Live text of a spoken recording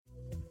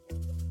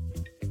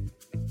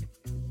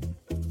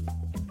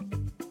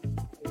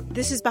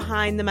This is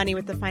Behind the Money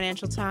with the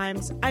Financial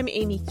Times. I'm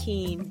Amy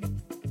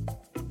Keene.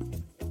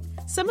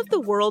 Some of the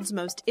world's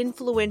most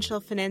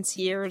influential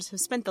financiers have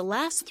spent the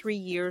last 3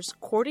 years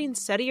courting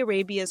Saudi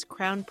Arabia's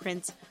crown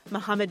prince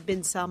Mohammed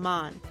bin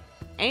Salman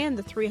and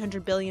the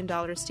 $300 billion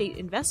state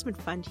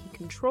investment fund he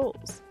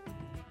controls.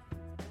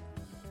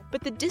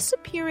 But the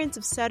disappearance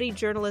of Saudi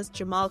journalist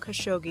Jamal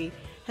Khashoggi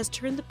has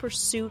turned the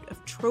pursuit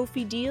of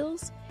trophy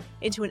deals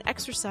into an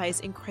exercise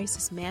in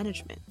crisis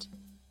management.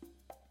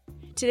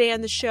 Today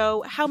on the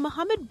show, how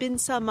Mohammed bin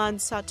Salman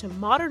sought to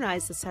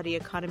modernize the Saudi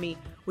economy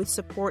with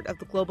support of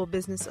the global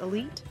business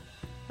elite,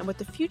 and what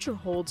the future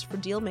holds for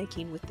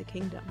deal-making with the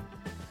kingdom.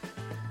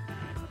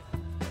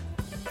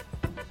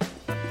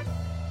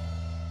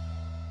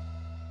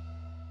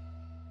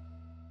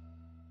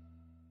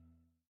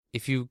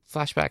 If you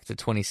flash back to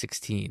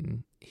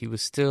 2016, he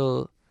was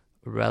still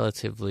a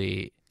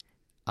relatively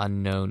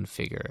unknown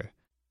figure.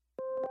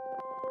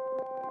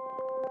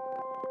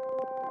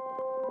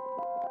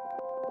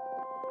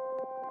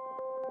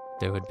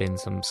 There had been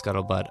some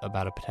scuttlebutt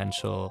about a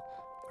potential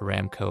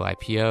Aramco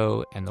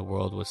IPO, and the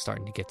world was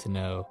starting to get to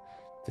know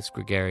this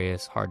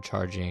gregarious,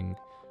 hard-charging,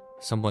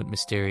 somewhat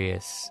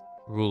mysterious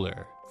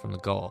ruler from the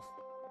Gulf.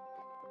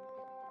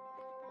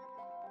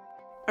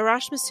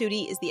 Arash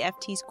Massoudi is the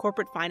FT's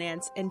corporate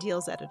finance and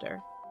deals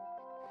editor.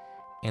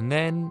 And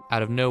then,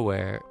 out of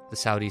nowhere, the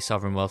Saudi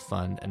Sovereign Wealth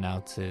Fund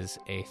announces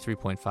a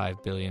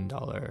 $3.5 billion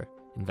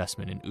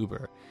investment in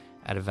Uber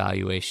at a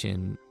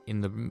valuation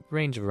in the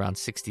range of around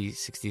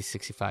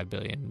 $65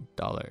 billion.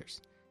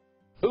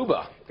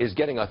 Uber is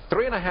getting a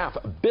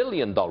 $3.5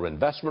 billion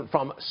investment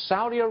from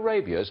Saudi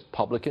Arabia's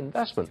Public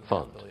Investment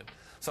Fund.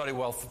 Saudi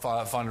Wealth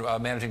Fund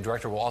managing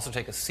director will also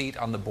take a seat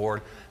on the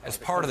board as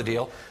part of the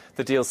deal.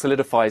 The deal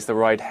solidifies the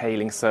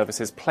ride-hailing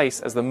service's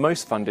place as the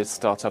most funded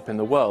startup in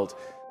the world.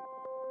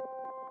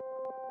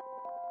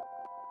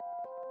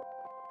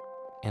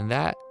 And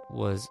that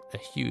was a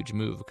huge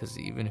move because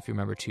even if you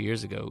remember 2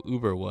 years ago,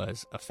 Uber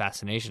was a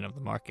fascination of the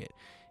market.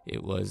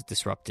 It was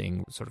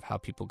disrupting sort of how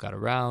people got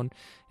around,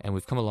 and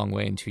we've come a long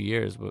way in 2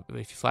 years. But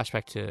if you flash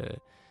back to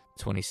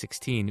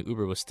 2016,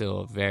 Uber was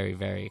still a very,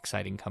 very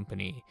exciting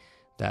company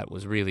that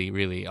was really,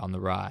 really on the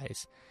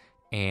rise.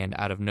 And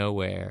out of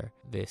nowhere,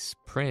 this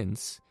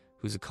prince,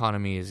 whose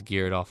economy is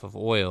geared off of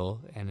oil,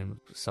 and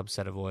a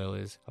subset of oil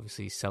is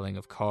obviously selling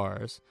of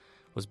cars,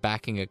 was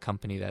backing a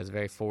company that is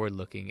very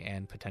forward-looking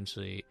and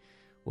potentially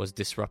was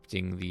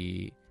disrupting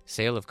the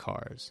sale of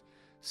cars.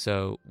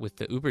 So with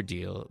the Uber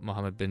deal,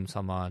 Mohammed bin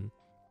Salman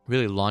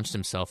really launched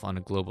himself on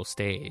a global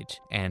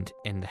stage, and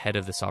the head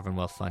of the Sovereign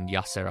Wealth Fund,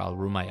 Yasser Al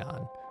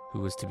Rumayyan,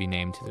 who was to be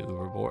named to the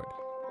Uber board.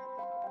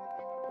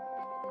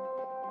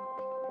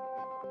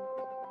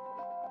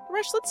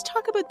 Arash, let's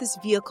talk about this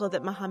vehicle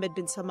that Mohammed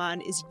bin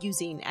Salman is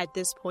using at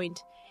this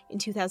point in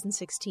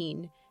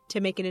 2016 to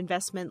make an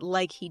investment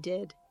like he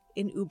did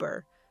in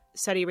Uber,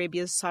 Saudi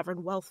Arabia's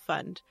sovereign wealth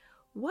fund.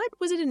 What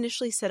was it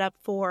initially set up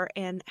for,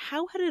 and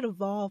how had it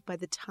evolved by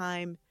the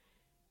time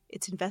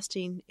it's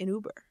investing in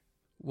Uber?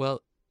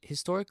 Well,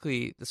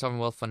 historically, the sovereign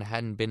wealth fund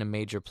hadn't been a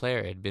major player.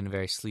 It had been a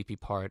very sleepy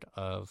part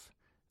of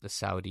the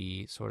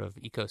Saudi sort of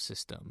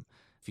ecosystem.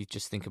 If you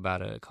just think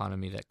about an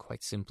economy that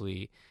quite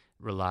simply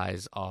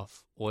relies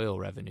off oil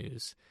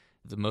revenues,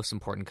 the most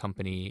important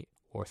company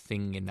or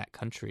thing in that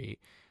country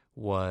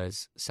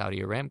was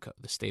Saudi Aramco,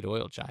 the state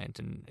oil giant,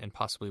 and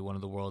possibly one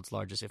of the world's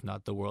largest, if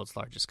not the world's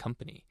largest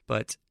company.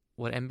 But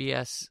what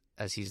MBS,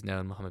 as he's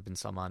known, Mohammed bin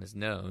Salman is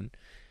known,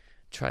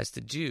 tries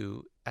to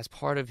do as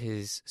part of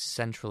his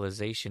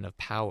centralization of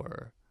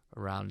power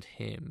around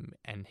him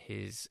and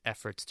his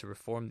efforts to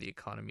reform the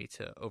economy,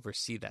 to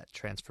oversee that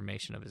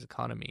transformation of his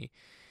economy,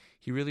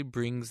 he really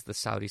brings the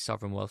Saudi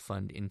Sovereign Wealth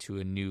Fund into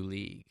a new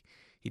league.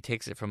 He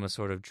takes it from a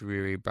sort of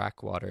dreary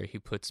backwater. He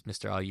puts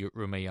Mr. Al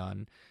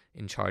Rumayyan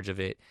in charge of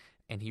it,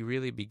 and he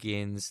really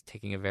begins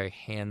taking a very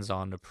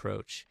hands-on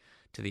approach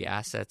to the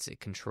assets it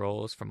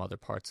controls from other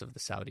parts of the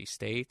Saudi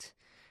state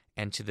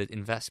and to the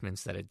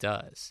investments that it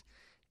does.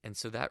 And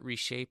so that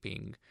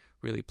reshaping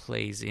really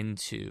plays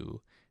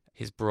into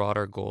his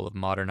broader goal of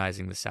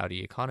modernizing the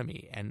Saudi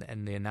economy. And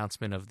the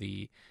announcement of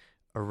the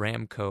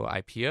Aramco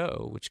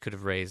IPO, which could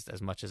have raised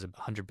as much as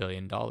 $100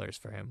 billion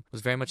for him, was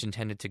very much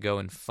intended to go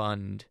and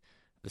fund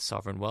the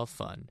Sovereign Wealth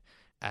Fund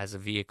as a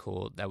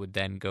vehicle that would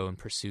then go and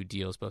pursue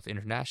deals both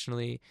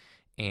internationally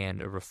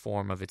and a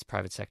reform of its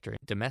private sector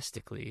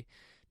domestically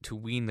to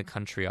wean the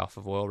country off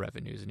of oil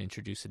revenues and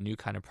introduce a new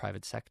kind of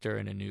private sector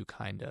and a new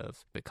kind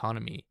of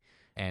economy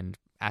and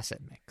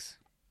asset mix.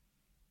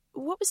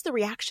 What was the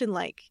reaction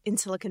like in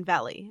Silicon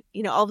Valley?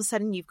 You know, all of a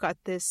sudden you've got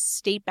this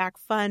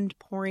state-backed fund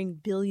pouring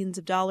billions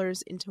of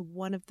dollars into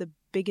one of the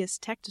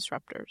biggest tech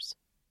disruptors.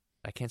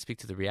 I can't speak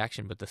to the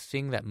reaction, but the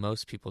thing that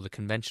most people, the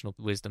conventional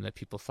wisdom that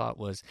people thought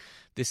was,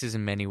 this is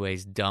in many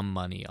ways dumb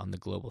money on the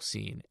global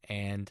scene.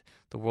 And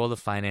the world of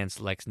finance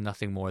likes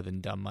nothing more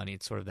than dumb money.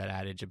 It's sort of that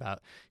adage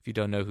about, if you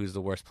don't know who's the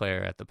worst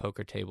player at the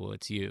poker table,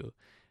 it's you.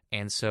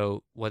 And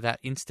so what that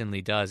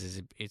instantly does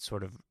is it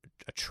sort of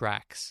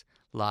attracts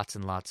lots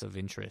and lots of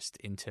interest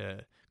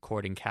into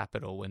courting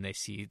capital when they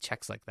see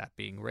checks like that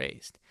being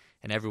raised.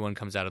 And everyone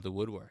comes out of the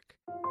woodwork.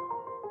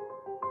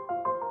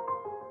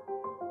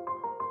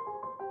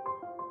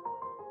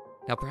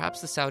 Now,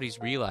 perhaps the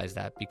Saudis realize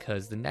that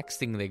because the next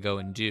thing they go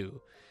and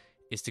do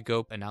is to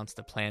go announce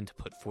the plan to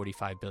put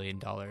 $45 billion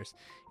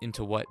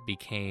into what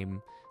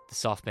became the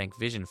SoftBank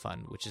Vision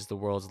Fund, which is the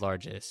world's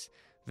largest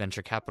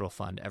venture capital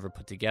fund ever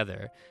put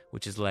together,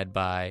 which is led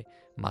by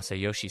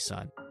Masayoshi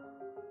Son.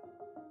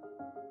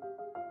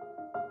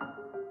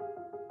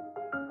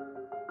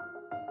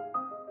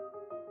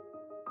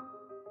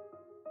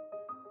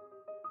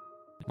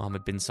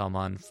 Mohammed bin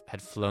Salman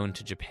had flown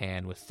to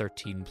Japan with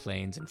 13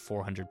 planes and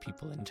 400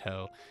 people in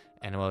tow.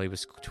 And while he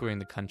was touring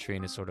the country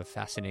in his sort of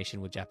fascination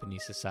with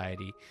Japanese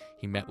society,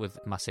 he met with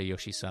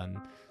Masayoshi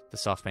Son, the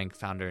SoftBank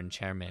founder and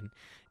chairman,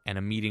 and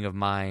a meeting of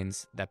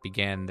minds that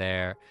began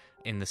there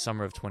in the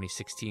summer of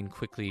 2016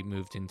 quickly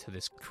moved into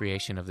this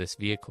creation of this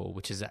vehicle,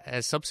 which is,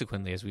 as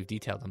subsequently, as we've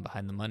detailed on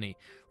Behind the Money,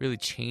 really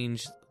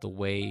changed the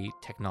way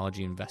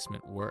technology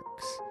investment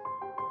works.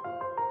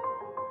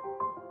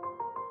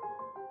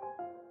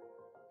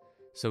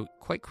 So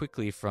quite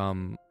quickly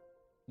from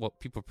what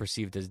people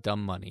perceived as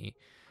dumb money,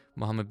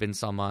 Mohammed bin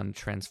Salman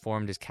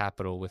transformed his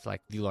capital with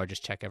like the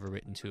largest check ever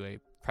written to a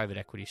private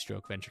equity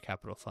stroke venture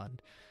capital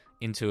fund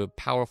into a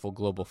powerful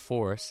global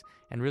force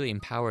and really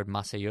empowered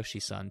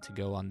Masayoshi Son to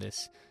go on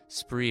this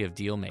spree of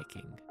deal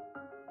making.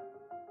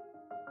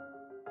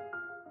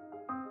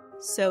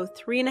 So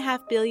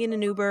 $3.5 billion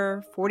in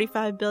Uber,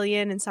 $45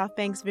 billion in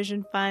SoftBank's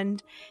Vision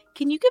Fund.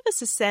 Can you give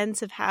us a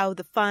sense of how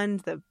the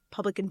fund, the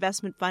Public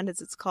Investment Fund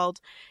as it's called,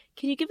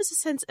 can you give us a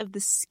sense of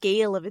the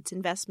scale of its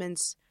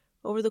investments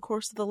over the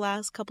course of the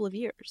last couple of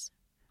years?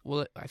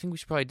 Well, I think we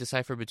should probably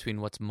decipher between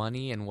what's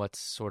money and what's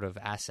sort of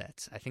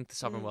assets. I think the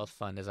Sovereign Wealth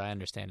Fund, as I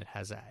understand it,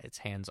 has its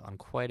hands on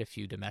quite a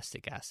few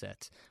domestic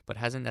assets, but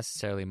hasn't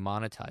necessarily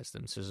monetized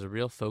them. So there's a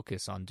real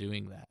focus on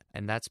doing that.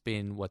 And that's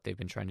been what they've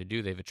been trying to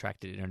do. They've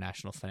attracted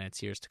international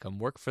financiers to come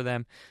work for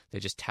them. They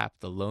just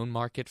tapped the loan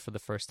market for the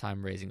first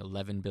time, raising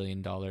 $11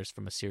 billion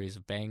from a series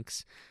of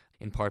banks,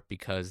 in part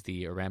because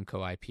the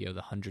Aramco IPO,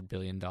 the $100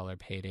 billion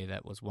payday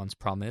that was once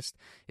promised,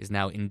 is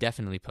now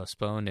indefinitely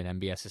postponed, and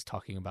MBS is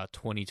talking about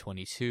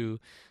 2022.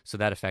 So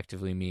that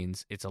effectively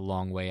means it's a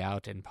long way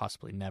out and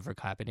possibly never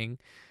happening.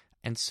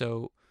 And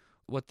so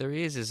what there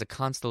is a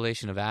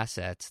constellation of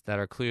assets that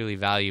are clearly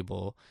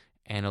valuable,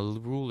 and a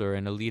ruler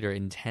and a leader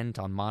intent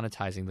on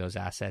monetizing those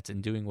assets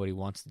and doing what he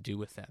wants to do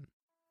with them.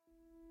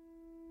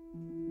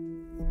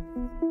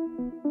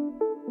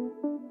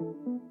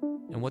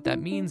 And what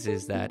that means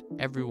is that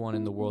everyone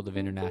in the world of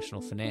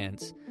international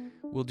finance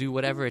will do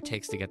whatever it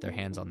takes to get their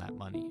hands on that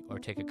money or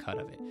take a cut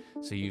of it.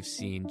 So you've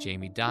seen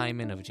Jamie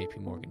Dimon of JP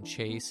Morgan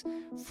Chase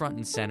front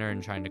and center in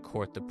trying to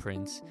court the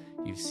prince.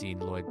 You've seen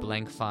Lloyd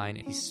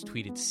Blankfein. He's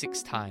tweeted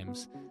 6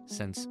 times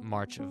since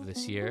March of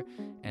this year.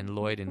 And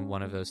Lloyd, in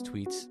one of those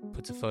tweets,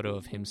 puts a photo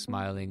of him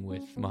smiling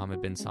with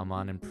Mohammed bin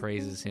Salman and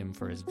praises him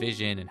for his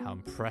vision and how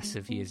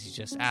impressive he is. He's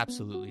just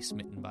absolutely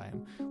smitten by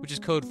him, which is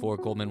code for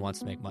Goldman wants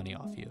to make money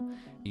off you.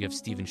 You have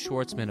Stephen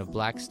Schwartzman of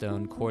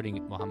Blackstone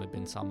courting Mohammed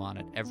bin Salman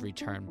at every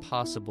turn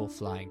possible,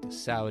 flying to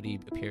Saudi,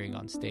 appearing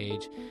on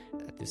stage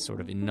at this sort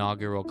of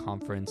inaugural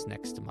conference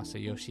next to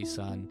Masayoshi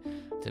Son,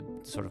 the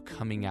sort of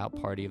coming out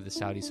party of the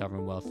Saudi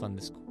Sovereign Wealth Fund,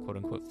 this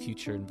quote-unquote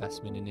future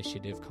investment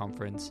initiative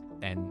conference,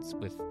 and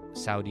with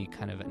Saudi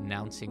kind of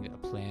announcing a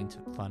plan to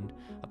fund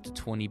up to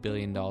 $20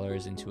 billion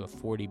into a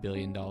 $40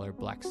 billion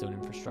Blackstone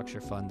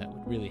infrastructure fund that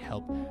would really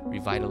help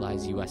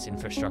revitalize U.S.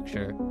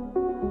 infrastructure.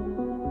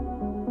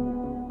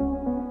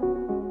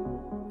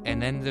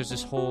 And then there's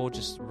this whole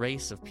just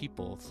race of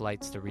people,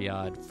 flights to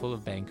Riyadh, full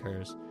of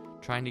bankers,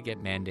 trying to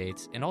get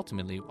mandates, and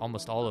ultimately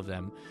almost all of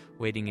them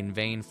waiting in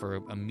vain for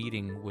a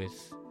meeting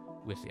with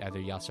either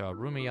Yasser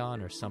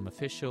al-Rumayyan or some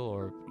official,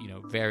 or,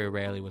 very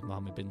rarely with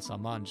Mohammed bin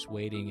Salman, just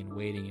waiting and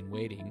waiting and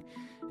waiting,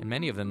 and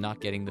many of them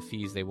not getting the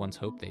fees they once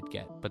hoped they'd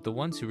get. But the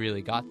ones who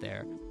really got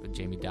there,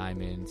 Jamie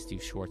Dimon,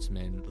 Steve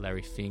Schwartzman,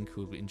 Larry Fink,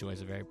 who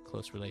enjoys a very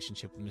close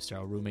relationship with Mr.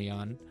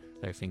 al-Rumayyan,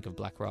 Larry Fink of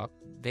BlackRock,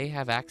 they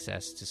have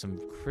access to some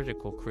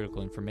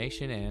critical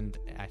information, and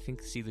I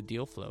think see the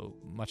deal flow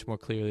much more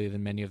clearly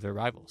than many of their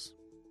rivals.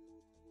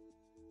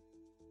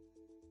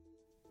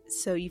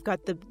 So you've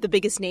got the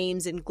biggest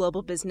names in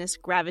global business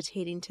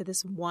gravitating to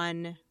this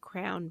one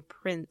crown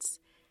prince,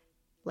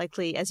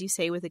 likely, as you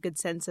say, with a good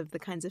sense of the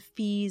kinds of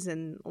fees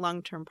and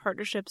long-term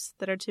partnerships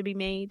that are to be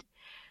made.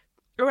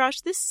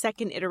 Arash, this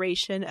second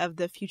iteration of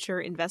the Future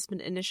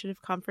Investment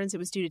Initiative Conference, it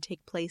was due to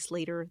take place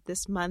later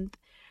this month.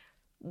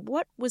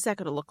 What was that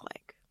going to look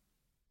like?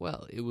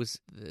 Well,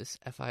 this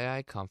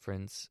FII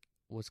conference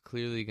was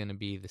clearly going to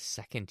be the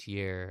second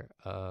year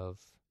of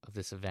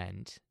this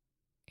event,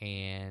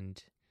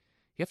 and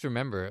you have to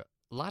remember,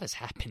 a lot has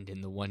happened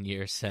in the 1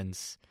 year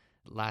since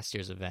last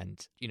year's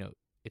event.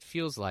 It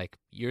feels like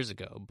years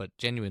ago, but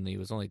genuinely it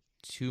was only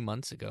 2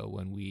 months ago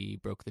when we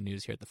broke the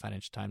news here at the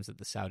Financial Times that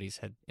the Saudis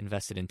had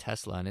invested in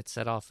Tesla, and it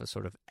set off a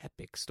sort of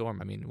epic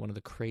storm. I mean, one of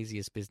the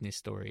craziest business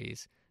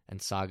stories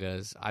and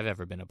sagas I've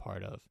ever been a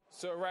part of.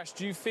 So, Arash,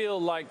 do you feel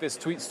like this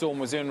tweet storm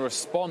was in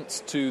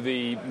response to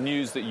the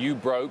news that you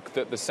broke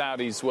that the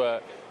Saudis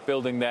were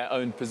building their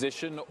own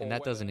position? And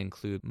that doesn't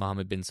include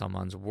Mohammed bin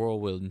Salman's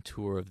whirlwind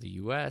tour of the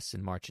U.S.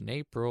 in March and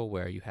April,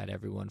 where you had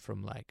everyone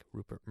from like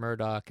Rupert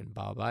Murdoch and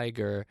Bob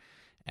Iger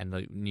and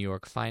the New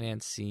York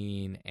finance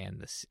scene and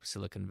the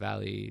Silicon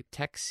Valley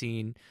tech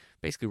scene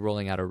basically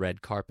rolling out a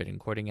red carpet and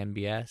courting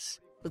MBS.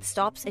 With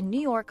stops in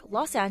New York,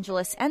 Los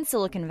Angeles, and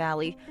Silicon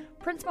Valley,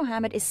 Prince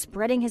Mohammed is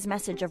spreading his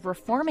message of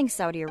reforming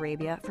Saudi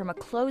Arabia from a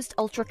closed,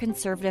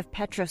 ultra-conservative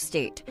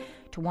petrostate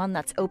to one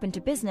that's open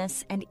to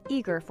business and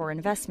eager for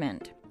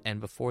investment.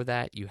 And before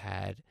that, you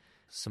had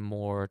some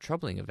more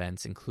troubling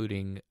events,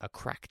 including a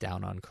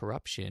crackdown on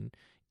corruption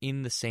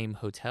in the same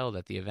hotel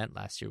that the event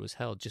last year was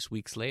held just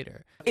weeks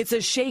later. It's a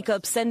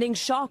shakeup sending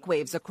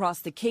shockwaves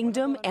across the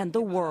kingdom and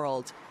the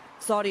world.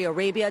 Saudi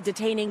Arabia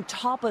detaining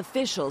top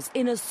officials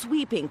in a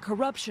sweeping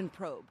corruption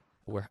probe.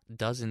 Where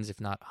dozens,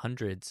 if not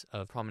hundreds,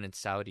 of prominent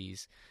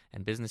Saudis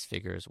and business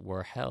figures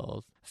were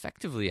held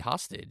effectively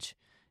hostage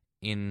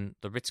in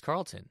the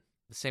Ritz-Carlton,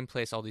 the same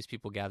place all these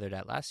people gathered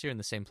at last year and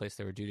the same place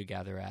they were due to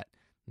gather at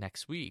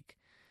next week.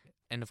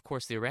 And of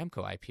course, the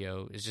Aramco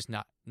IPO is just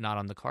not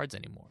on the cards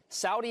anymore.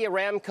 Saudi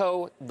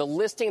Aramco, the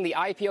listing, the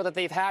IPO that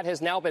they've had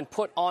has now been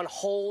put on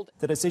hold.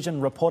 The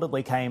decision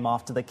reportedly came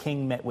after the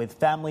king met with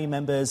family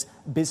members,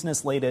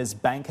 business leaders,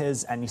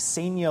 bankers, and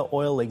senior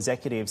oil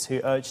executives who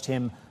urged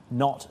him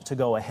not to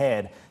go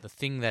ahead. The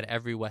thing that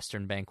every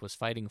Western bank was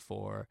fighting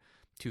for,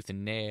 tooth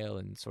and nail,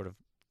 and sort of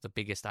the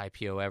biggest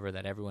IPO ever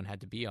that everyone had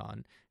to be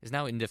on, is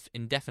now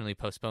indefinitely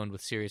postponed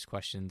with serious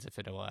questions if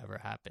it will ever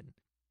happen.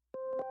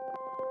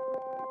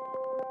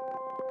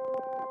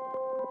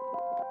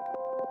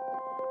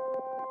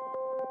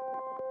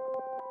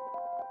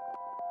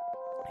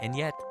 And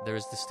yet, there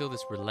is still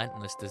this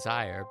relentless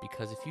desire,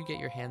 because if you get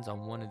your hands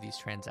on one of these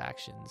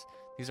transactions,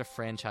 these are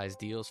franchise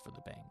deals for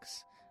the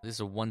banks. This is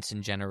a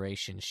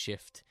once-in-generation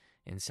shift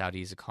in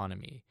Saudi's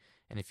economy.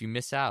 And if you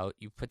miss out,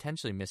 you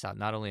potentially miss out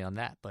not only on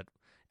that, but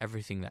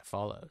everything that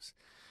follows.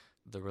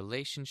 The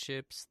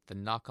relationships, the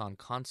knock-on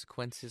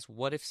consequences.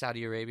 What if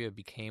Saudi Arabia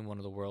became one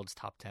of the world's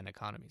top 10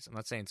 economies? I'm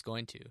not saying it's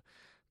going to.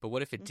 But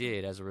what if it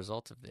did as a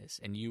result of this,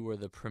 and you were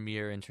the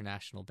premier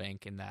international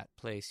bank in that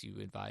place? You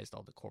advised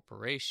all the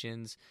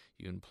corporations,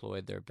 you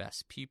employed their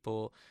best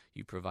people,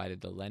 you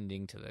provided the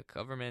lending to the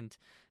government.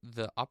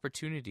 The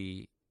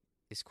opportunity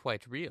is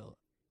quite real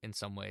in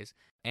some ways.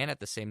 And at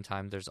the same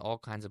time, there's all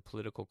kinds of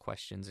political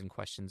questions and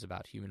questions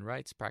about human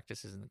rights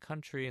practices in the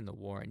country and the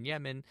war in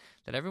Yemen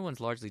that everyone's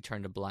largely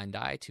turned a blind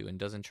eye to and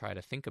doesn't try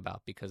to think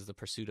about, because the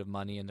pursuit of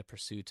money and the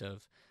pursuit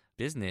of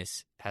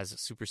business has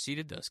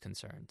superseded those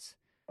concerns.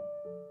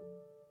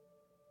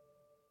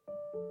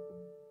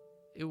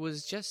 It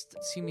was just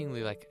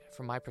seemingly like,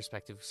 from my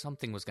perspective,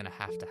 something was going to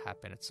have to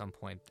happen at some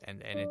point,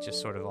 and it just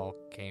sort of all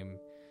came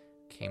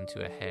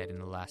to a head in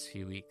the last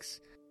few weeks.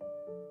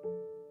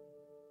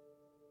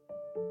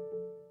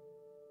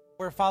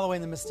 We're following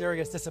the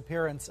mysterious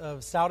disappearance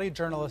of Saudi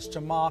journalist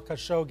Jamal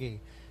Khashoggi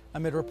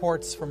amid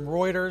reports from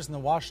Reuters and the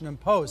Washington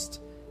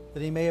Post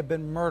that he may have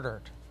been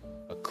murdered.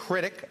 A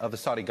critic of the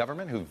Saudi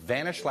government who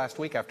vanished last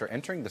week after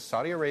entering the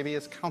Saudi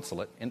Arabia's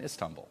consulate in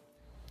Istanbul.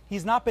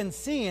 He's not been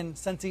seen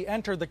since he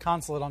entered the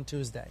consulate on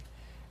Tuesday.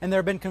 And there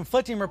have been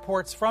conflicting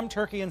reports from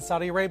Turkey and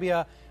Saudi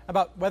Arabia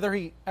about whether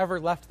he ever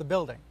left the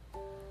building.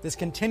 This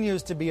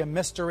continues to be a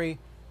mystery,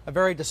 a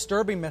very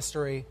disturbing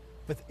mystery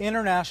with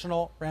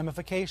international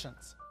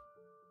ramifications.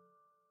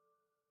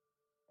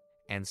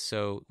 And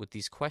so with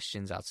these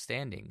questions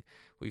outstanding,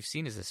 what we've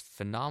seen is this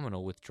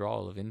phenomenal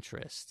withdrawal of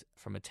interest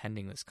from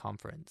attending this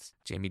conference.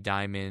 Jamie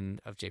Dimon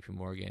of JP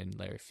Morgan,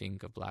 Larry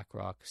Fink of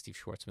BlackRock, Steve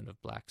Schwarzman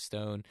of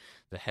Blackstone,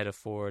 the head of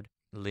Ford,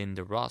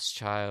 Linda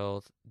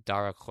Rothschild,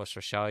 Dara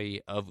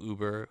Khosrowshahi of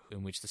Uber,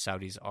 in which the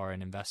Saudis are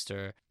an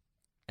investor,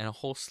 and a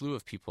whole slew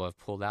of people have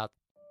pulled out.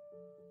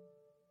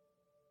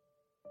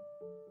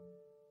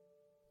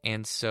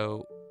 And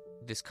so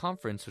this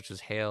conference, which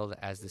was hailed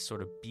as this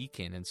sort of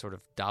beacon and sort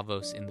of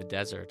Davos in the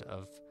desert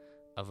of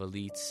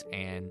elites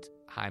and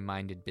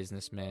high-minded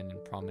businessmen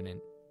and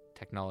prominent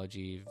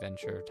technology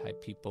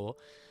venture-type people,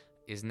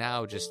 is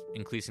now just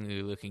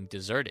increasingly looking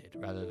deserted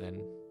rather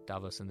than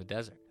Davos in the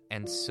desert.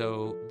 And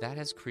so that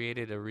has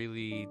created a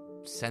really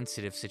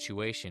sensitive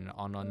situation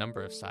on a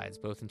number of sides,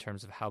 both in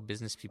terms of how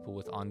business people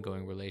with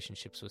ongoing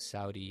relationships with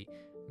Saudi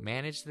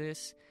manage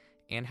this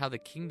and how the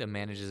kingdom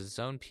manages its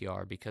own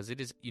PR, because it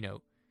is,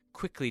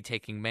 quickly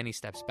taking many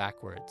steps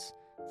backwards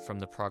from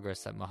the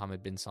progress that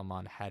Mohammed bin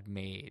Salman had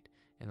made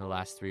in the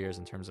last 3 years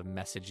in terms of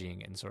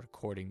messaging and sort of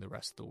courting the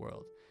rest of the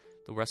world.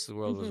 The rest of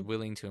the world was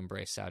willing to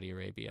embrace Saudi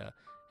Arabia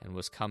and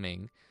was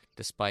coming,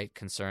 despite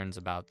concerns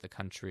about the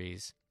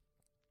country's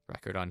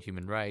record on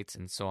human rights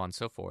and so on and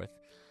so forth.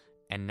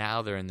 And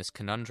now they're in this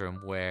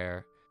conundrum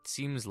where it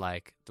seems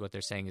like what they're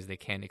saying is they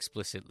can't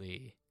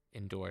explicitly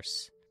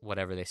endorse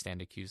whatever they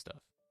stand accused of.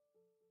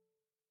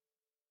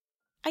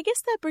 I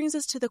guess that brings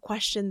us to the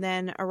question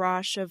then,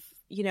 Arash, of,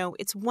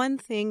 it's one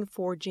thing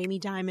for Jamie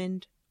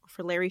Dimon or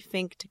for Larry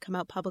Fink to come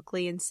out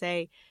publicly and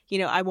say,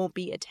 I won't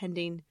be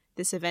attending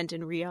this event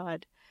in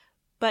Riyadh.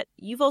 But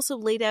you've also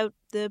laid out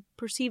the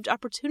perceived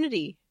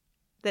opportunity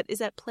that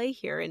is at play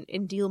here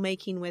in deal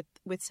making with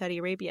Saudi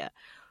Arabia.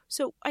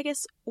 So I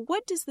guess,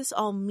 what does this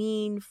all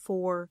mean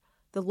for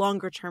the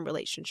longer term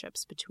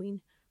relationships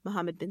between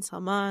Mohammed bin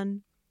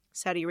Salman,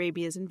 Saudi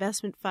Arabia's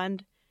investment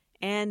fund,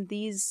 and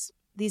these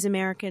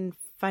American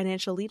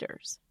financial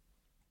leaders?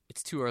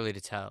 It's too early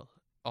to tell.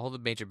 All the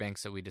major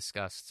banks that we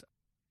discussed,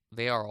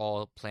 they are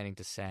all planning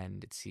to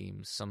send, it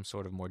seems, some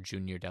sort of more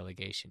junior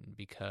delegation,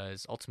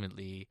 because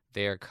ultimately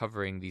they are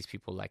covering these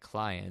people like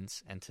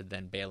clients, and to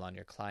then bail on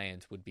your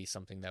client would be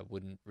something that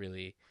wouldn't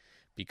really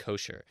be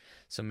kosher.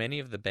 So many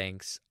of the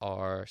banks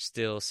are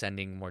still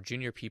sending more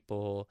junior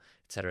people,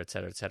 et cetera, et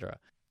cetera, et cetera.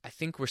 I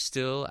think we're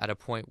still at a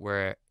point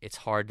where it's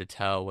hard to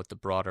tell what the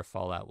broader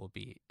fallout will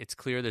be. It's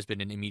clear there's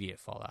been an immediate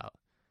fallout.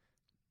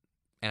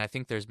 And I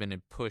think there's been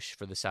a push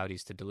for the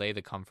Saudis to delay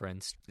the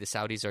conference. The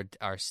Saudis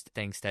are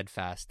staying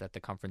steadfast that the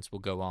conference will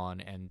go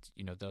on and,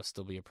 there'll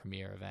still be a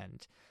premier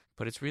event.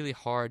 But it's really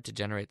hard to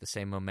generate the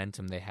same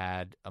momentum they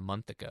had a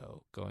month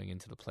ago going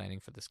into the planning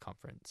for this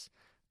conference.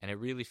 And it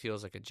really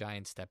feels like a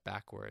giant step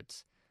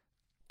backwards.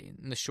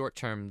 In the short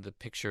term, the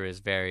picture is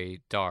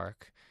very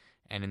dark.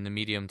 And in the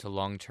medium to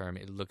long term,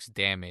 it looks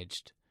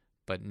damaged,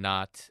 but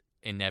not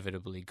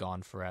inevitably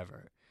gone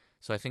forever.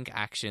 So I think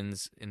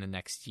actions in the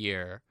next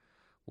year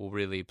will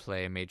really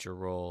play a major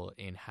role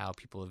in how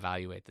people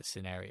evaluate the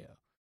scenario.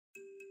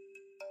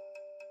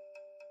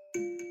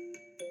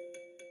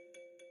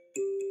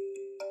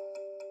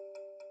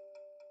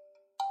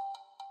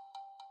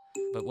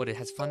 But what it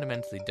has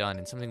fundamentally done,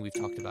 and something we've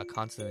talked about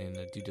constantly in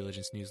the due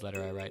diligence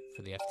newsletter I write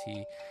for the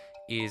FT,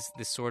 is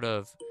this sort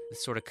of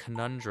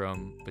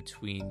conundrum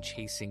between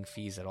chasing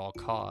fees at all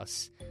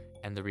costs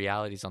and the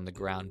realities on the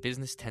ground.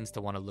 Business tends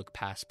to want to look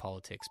past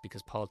politics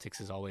because politics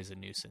is always a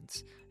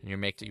nuisance, and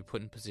you're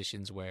put in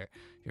positions where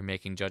you're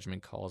making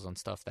judgment calls on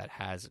stuff that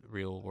has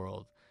real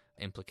world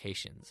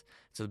implications.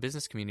 So the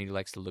business community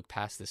likes to look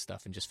past this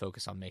stuff and just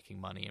focus on making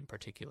money in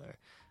particular,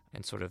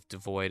 and sort of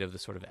devoid of the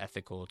sort of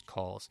ethical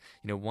calls.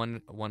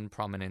 One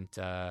prominent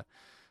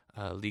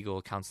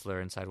legal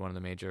counselor inside one of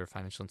the major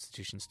financial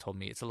institutions told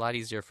me it's a lot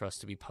easier for us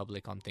to be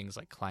public on things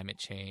like climate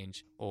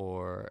change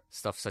or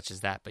stuff such as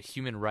that, but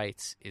human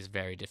rights is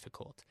very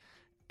difficult.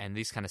 And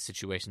these kind of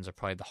situations are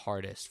probably the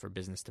hardest for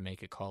business to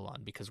make a call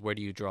on, because where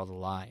do you draw the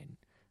line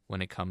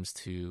when it comes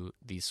to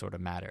these sort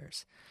of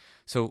matters?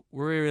 So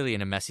we're really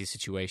in a messy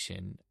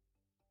situation.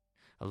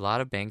 A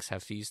lot of banks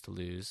have fees to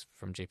lose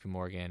from JP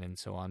Morgan and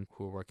so on,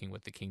 who are working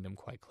with the kingdom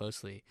quite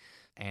closely.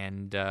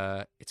 And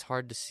it's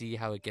hard to see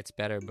how it gets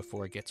better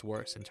before it gets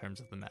worse in terms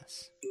of the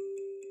mess.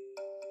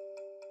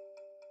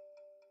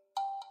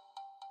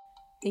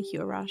 Thank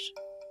you, Arash.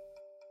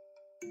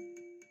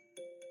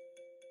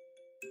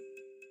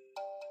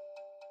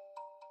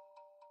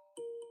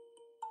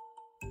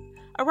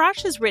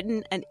 Arash has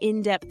written an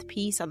in-depth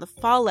piece on the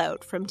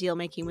fallout from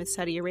deal-making with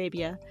Saudi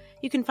Arabia.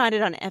 You can find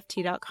it on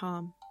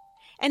FT.com.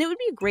 And it would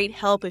be a great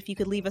help if you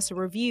could leave us a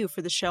review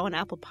for the show on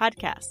Apple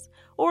Podcasts,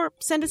 or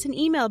send us an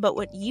email about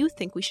what you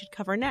think we should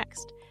cover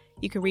next.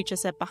 You can reach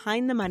us at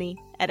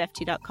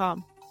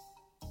behindthemoney@ft.com.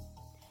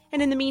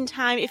 And in the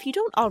meantime, if you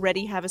don't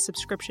already have a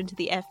subscription to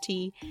the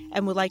FT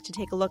and would like to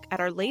take a look at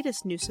our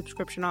latest new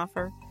subscription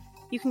offer,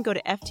 you can go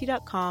to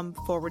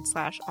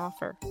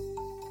ft.com/offer.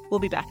 We'll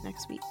be back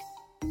next week.